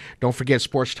afternoon. Don't forget,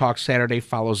 Sports Talk Saturday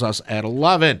follows us at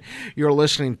 11. You're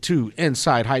listening to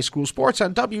Inside High School Sports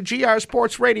on WGR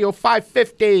Sports Radio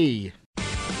 550.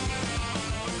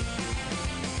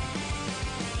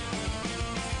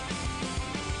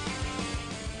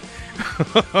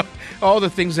 All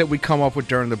the things that we come up with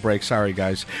during the break. Sorry,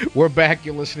 guys. We're back.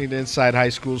 You're listening to Inside High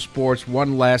School Sports.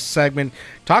 One last segment.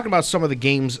 Talking about some of the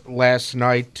games last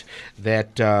night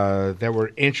that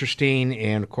were interesting.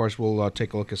 And, of course, we'll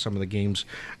take a look at some of the games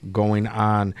going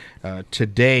on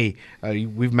today.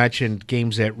 We've mentioned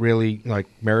games that really, like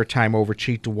Maritime over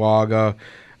Cheektowaga.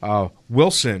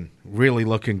 Wilson really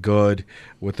looking good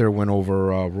with their win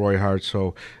over Roy Hart.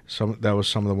 So that was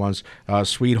some of the ones.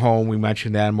 Sweet Home, we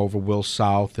mentioned them over Will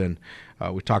South, and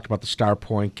we talked about the Star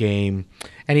Point game.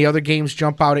 Any other games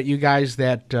jump out at you guys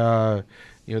that that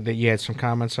you had some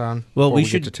comments on? Well, we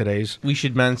should get to today's. We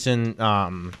should mention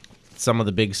some of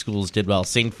the big schools did well.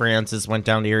 St. Francis went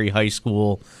down to Erie High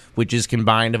School, which is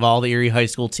combined of all the Erie High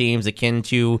School teams, akin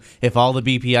to if all the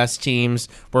BPS teams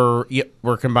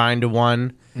were combined to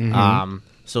one.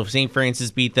 So St.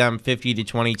 Francis beat them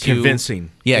 50-22.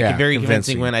 Convincing. Yeah, very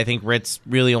convincing win. I think Ritz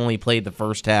really only played the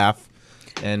first half,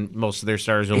 and most of their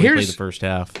stars only played the first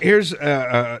half. Here's,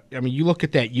 you look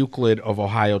at that Euclid of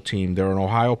Ohio team. They're an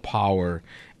Ohio power,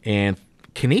 and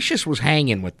Canisius was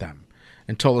hanging with them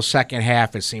until the second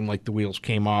half. It seemed like the wheels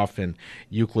came off, and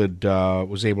Euclid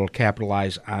was able to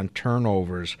capitalize on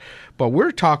turnovers. But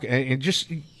we're talking, and just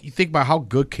you think about how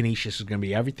good Canisius is going to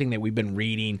be. Everything that we've been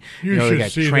reading, they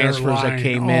got transfers that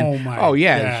came in. Oh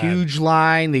yeah, huge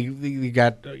line. They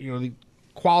got the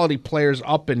quality players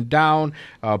up and down.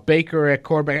 Baker at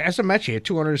quarterback, as I mentioned, he had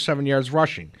 207 yards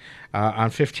rushing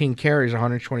on 15 carries,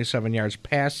 127 yards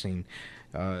passing.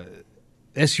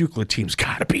 This Euclid team's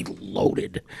got to be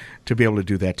loaded to be able to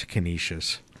do that to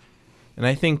Canisius. And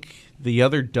I think the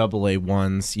other AA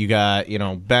ones, you got,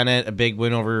 Bennett, a big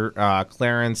win over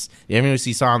Clarence. The MUC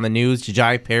you saw on the news,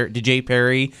 DJ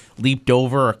Perry leaped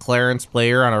over a Clarence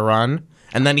player on a run,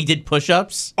 and then he did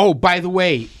push-ups. Oh, by the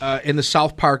way, in the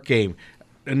South Park game,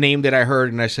 a name that I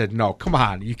heard, and I said, no, come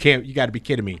on, you got to be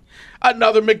kidding me.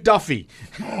 Another McDuffie.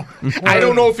 I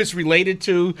don't know if it's related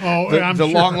to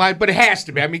the long line, but it has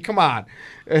to be. I mean, come on.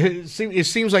 It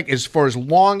seems like for as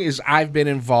long as I've been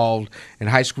involved in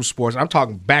high school sports, I'm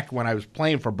talking back when I was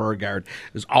playing for Burgard,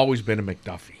 there's always been a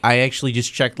McDuffie. I actually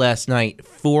just checked last night.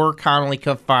 4 Connolly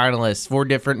Cup finalists, 4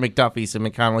 different McDuffies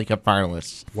and Connolly Cup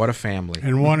finalists. What a family.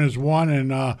 And one is one,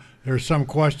 and there's some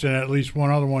question at least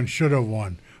one other one should have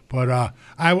won. But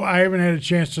I haven't had a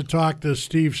chance to talk to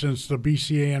Steve since the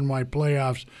BCANY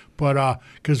playoffs. But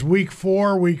because week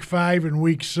 4, week 5, and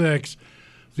week 6,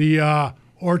 the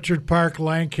Orchard Park,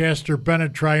 Lancaster,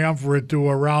 Bennett Triumvirate do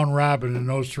a round robin in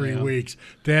those 3 weeks.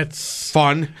 That's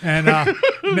fun. And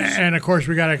and of course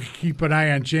we got to keep an eye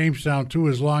on Jamestown too,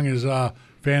 as long as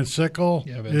Van Sickle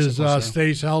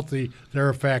stays healthy. They're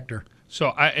a factor.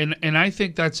 So I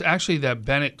think that's actually that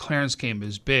Bennett Clarence game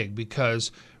is big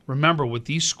because. Remember, with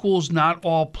these schools not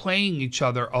all playing each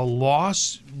other, a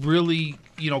loss really,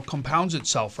 compounds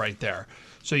itself right there.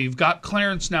 So you've got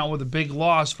Clarence now with a big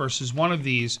loss versus one of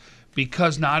these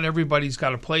because not everybody's got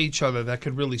to play each other. That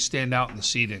could really stand out in the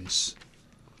seedings.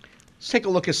 Let's take a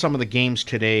look at some of the games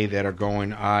today that are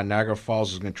going on. Niagara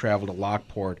Falls is going to travel to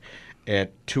Lockport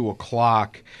at 2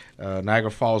 o'clock.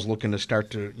 Niagara Falls looking to start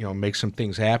to, make some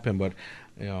things happen, but,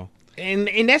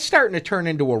 And that's starting to turn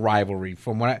into a rivalry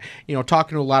from when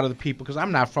talking to a lot of the people, because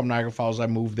I'm not from Niagara Falls. I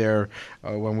moved there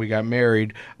when we got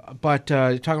married. But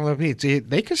talking to a lot of people,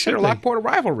 they consider Lockport a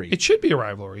rivalry. It should be a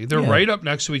rivalry. They're right up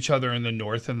next to each other in the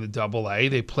North and the AA.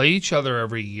 They play each other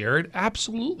every year. It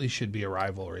absolutely should be a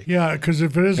rivalry. Yeah, because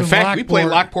if it isn't in fact, Lockport, we play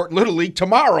Lockport Little League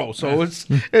tomorrow, so it's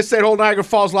that whole Niagara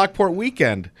Falls Lockport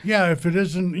weekend. Yeah, if it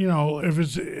isn't, if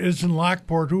it isn't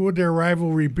Lockport, who would their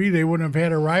rivalry be? They wouldn't have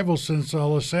had a rival since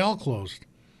LaSalle closed.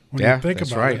 When you think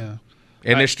that's about right. it. Yeah.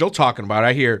 And they're still talking about it.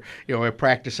 I hear, at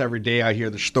practice every day, I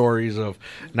hear the stories of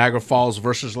Niagara Falls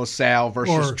versus LaSalle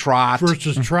versus Trot.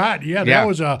 Versus Trot, that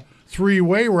was a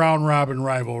 3-way round-robin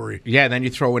rivalry. Yeah, then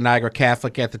you throw in Niagara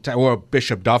Catholic at the time, or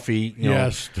Bishop Duffy.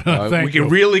 Yes, we can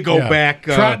really go back.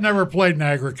 Trot never played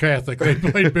Niagara Catholic. They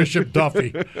played Bishop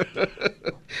Duffy.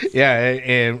 Yeah,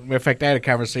 and in fact, I had a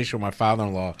conversation with my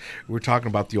father-in-law. We were talking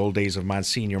about the old days of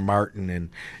Monsignor Martin, and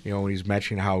when he's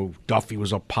mentioning how Duffy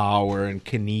was a power and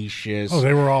Canisius. Oh,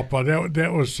 they were all power.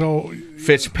 That was so.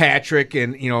 Fitzpatrick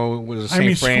and was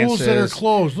St. Francis. Schools that are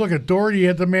closed. Look at Doherty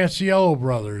had the Massiello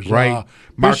brothers, right?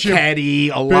 Marquetti,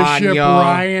 Alanya. Bishop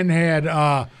Ryan had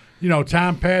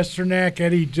Tom Pasternak,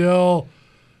 Eddie Dill,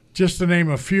 just to name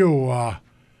a few.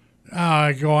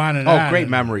 I go on and on. Oh, great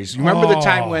memories. You remember the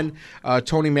time when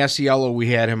Tony Massiello, we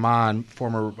had him on,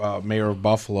 former mayor of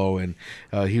Buffalo, and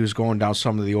he was going down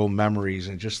some of the old memories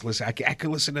and just listen. I could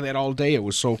listen to that all day. It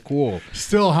was so cool.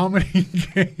 Still, how many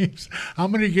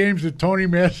games did Tony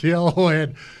Massiello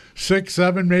had? 6,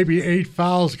 7, maybe 8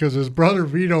 fouls because his brother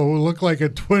Vito, who looked like a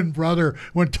twin brother,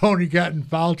 when Tony got in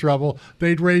foul trouble,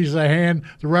 they'd raise a hand.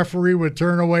 The referee would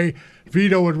turn away.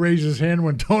 Vito would raise his hand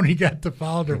when Tony got the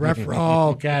foul. The referee,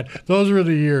 oh, God. Those were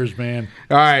the years, man.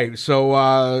 All right,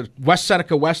 so West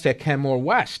Seneca West at Kenmore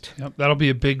West. Yep, that'll be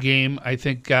a big game. I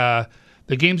think the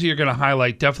games that you're going to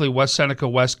highlight, definitely West Seneca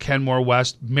West, Kenmore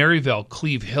West, Maryville,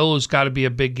 Cleve Hill has got to be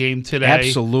a big game today.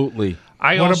 Absolutely.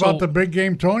 What about the big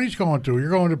game Tony's going to? You're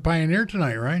going to Pioneer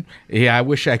tonight, right? Yeah, I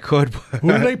wish I could.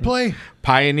 Who do they play?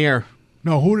 Pioneer.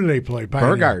 No, who do they play?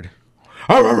 Pioneer.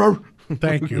 Burgard.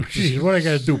 Thank you. Jeez, what I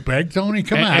got to do, beg, Tony?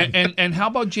 Come on. And how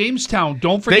about Jamestown?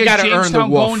 Don't They forget gotta earn the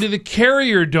Jamestown wolf. going to the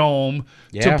Carrier Dome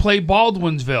Yeah. to play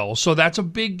Baldwinsville. So that's a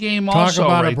big game Talk also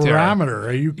about right a barometer.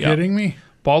 Are you kidding me?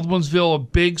 Baldwinsville, a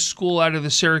big school out of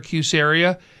the Syracuse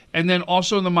area. And then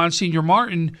also in the Monsignor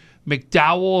Martin,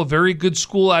 McDowell, a very good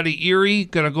school out of Erie,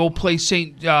 going to go play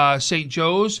St.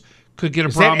 Joe's. Could get a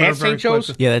Is that barometer at very St. Joe's?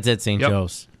 quickly. Yeah, that's at St. Yep.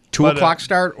 Joe's. 2 But, o'clock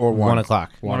start or 1? 1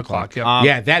 o'clock. 1 o'clock, yep.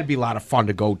 Yeah, that'd be a lot of fun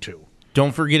to go to.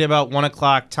 Don't forget about 1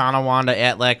 o'clock, Tonawanda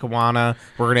at Lackawanna.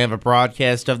 We're going to have a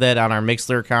broadcast of that on our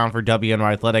Mixler account for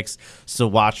WNY Athletics, so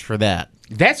watch for that.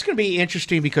 That's going to be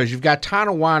interesting because you've got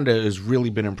Tonawanda has really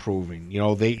been improving. You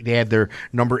know, they had their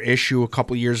number issue a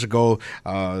couple years ago.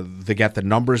 They got the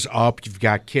numbers up. You've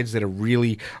got kids that are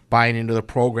really buying into the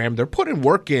program. They're putting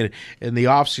work in the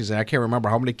offseason. I can't remember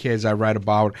how many kids I read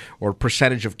about or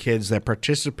percentage of kids that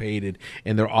participated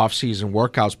in their offseason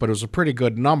workouts, but it was a pretty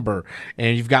good number.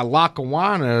 And you've got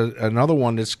Lackawanna, another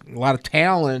one that's a lot of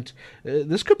talent.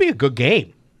 This could be a good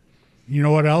game. You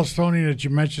know what else, Tony, that you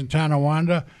mentioned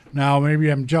Tonawanda? Now, maybe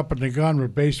I'm jumping the gun,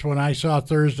 but based on what I saw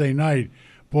Thursday night,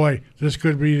 boy, this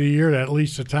could be the year that at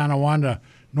least the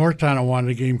North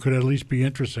Tonawanda game could at least be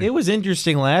interesting. It was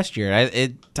interesting last year.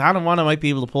 Tonawanda might be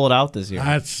able to pull it out this year.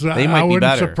 They might be wouldn't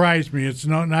better. surprise me. It's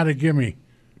not a gimme.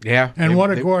 Yeah. And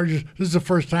what a gorgeous – this is the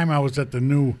first time I was at the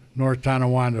new North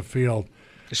Tonawanda field.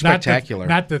 Spectacular.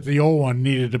 Not that the old one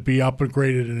needed to be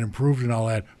upgraded and improved and all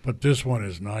that, but this one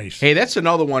is nice. Hey, that's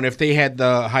another one. If they had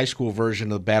the high school version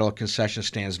of the Battle of Concession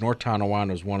Stands, North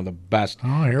Tonawanda is one of the best.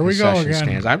 Oh, here we go concession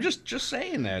again. stands. I'm just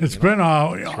saying that. It's been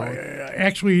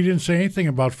actually, he didn't say anything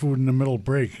about food in the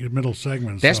middle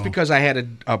segment. That's so. because I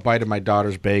had a bite of my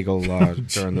daughter's bagel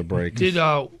during the break. Did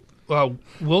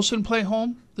Wilson play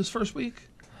home this first week?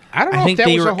 I don't know I think if that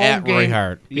they was were a home at game. Roy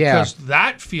Hart. Yeah. Because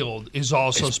that field is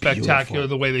also It's spectacular beautiful.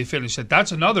 the way they finished it.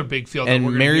 That's another big field. that And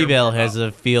we're gonna hear Maryvale about. has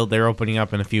a field they're opening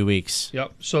up in a few weeks.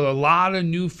 Yep. So a lot of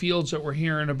new fields that we're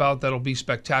hearing about that'll be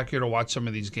spectacular to watch some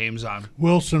of these games on.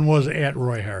 Wilson was at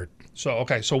Roy Hart. So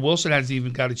Wilson hasn't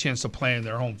even got a chance to play in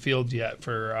their home field yet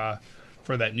for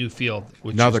that new field.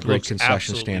 Which Another just great looks concession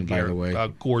absolutely stand, by the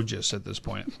way. Gorgeous at this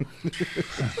point.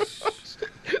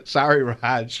 Sorry,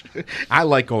 Raj. I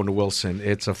like going to Wilson.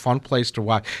 It's a fun place to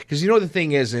watch. Because you know the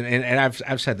thing is, and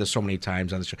I've said this so many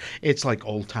times on the show, it's like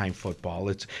old-time football.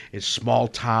 It's small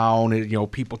town,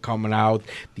 people coming out,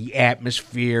 the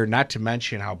atmosphere, not to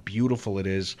mention how beautiful it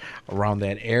is around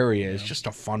that area. It's just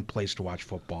a fun place to watch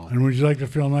football. And would you like to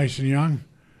feel nice and young?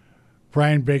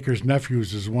 Brian Baker's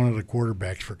nephews is one of the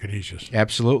quarterbacks for Canisius.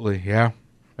 Absolutely, yeah.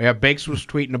 Yeah, Bakes was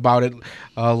tweeting about it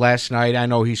last night. I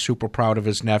know he's super proud of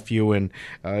his nephew, and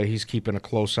he's keeping a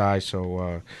close eye.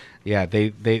 So, yeah,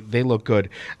 they look good.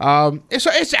 It's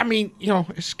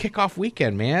kickoff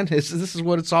weekend, man. This is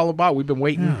what it's all about. We've been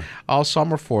waiting all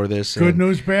summer for this. Good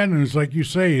news, bad news, like you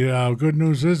say. Good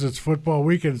news is it's football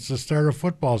weekend. It's the start of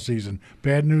football season.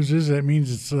 Bad news is that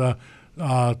means it's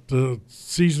the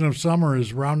season of summer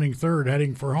is rounding third,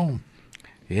 heading for home.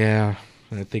 Yeah,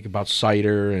 I think about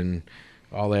cider and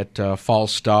all that fall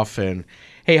stuff. And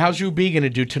hey, how's UB going to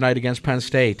do tonight against Penn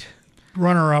State?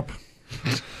 Runner up.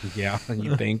 Yeah,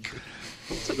 you think?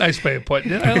 It's a nice way of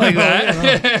putting it. I like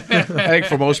that. I think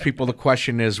for most people, the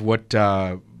question is what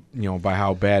by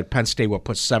how bad Penn State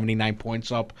put 79 points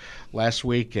up last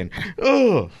week, and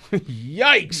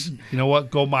yikes! You know what?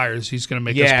 Go Myers. He's going to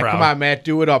make us proud. Yeah, come on, Matt,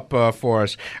 do it up for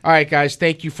us. All right, guys,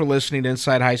 thank you for listening to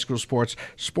Inside High School Sports.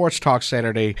 Sports Talk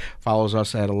Saturday follows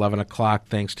us at 11 o'clock.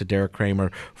 Thanks to Derek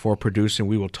Kramer for producing.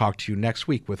 We will talk to you next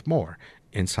week with more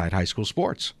Inside High School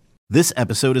Sports. This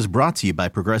episode is brought to you by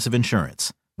Progressive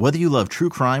Insurance. Whether you love true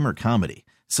crime or comedy,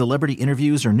 celebrity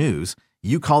interviews or news,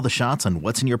 you call the shots on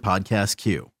what's in your podcast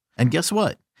queue. And guess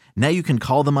what? Now you can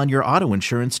call them on your auto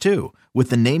insurance too with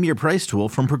the Name Your Price tool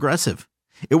from Progressive.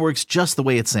 It works just the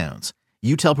way it sounds.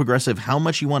 You tell Progressive how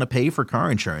much you want to pay for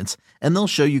car insurance, and they'll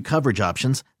show you coverage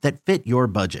options that fit your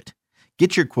budget.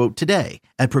 Get your quote today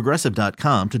at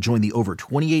Progressive.com to join the over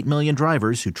 28 million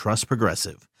drivers who trust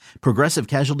Progressive. Progressive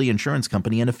Casualty Insurance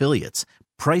Company and Affiliates.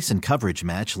 Price and coverage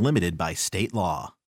match limited by state law.